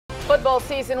Football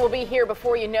season will be here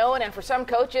before you know it, and for some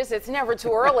coaches, it's never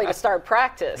too early to start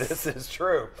practice. This is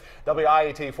true.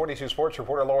 WIAT 42 Sports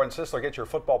reporter Lauren Sisler gets your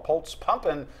football pulse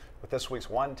pumping with this week's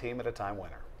One Team at a Time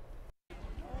winner.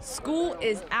 School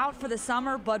is out for the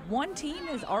summer, but one team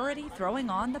is already throwing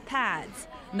on the pads.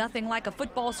 Nothing like a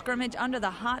football scrimmage under the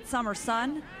hot summer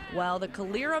sun. Well, the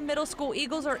Calera Middle School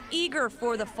Eagles are eager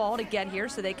for the fall to get here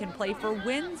so they can play for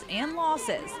wins and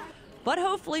losses. But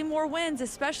hopefully more wins,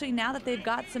 especially now that they've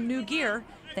got some new gear,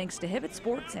 thanks to Hibbett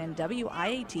Sports and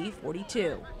WIAT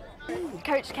 42.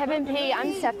 Coach Kevin P.,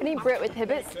 I'm Stephanie Britt with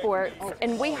Hibbett Sports,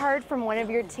 and we heard from one of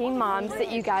your team moms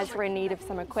that you guys were in need of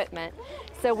some equipment.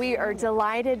 So we are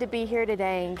delighted to be here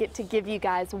today and get to give you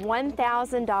guys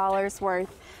 $1,000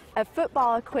 worth of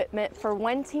football equipment for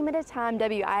One Team at a Time.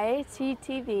 WIAT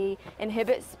TV and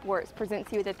Hibbett Sports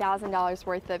presents you with $1,000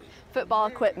 worth of football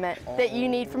equipment that you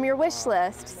need from your wish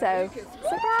list. So,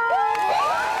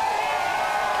 surprise!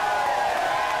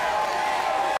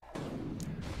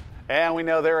 And we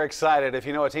know they're excited. If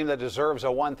you know a team that deserves a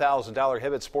 $1,000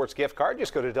 Hibbett Sports gift card,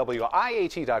 just go to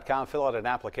WIAT.com, fill out an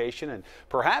application, and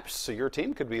perhaps your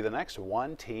team could be the next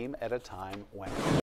One Team at a Time winner.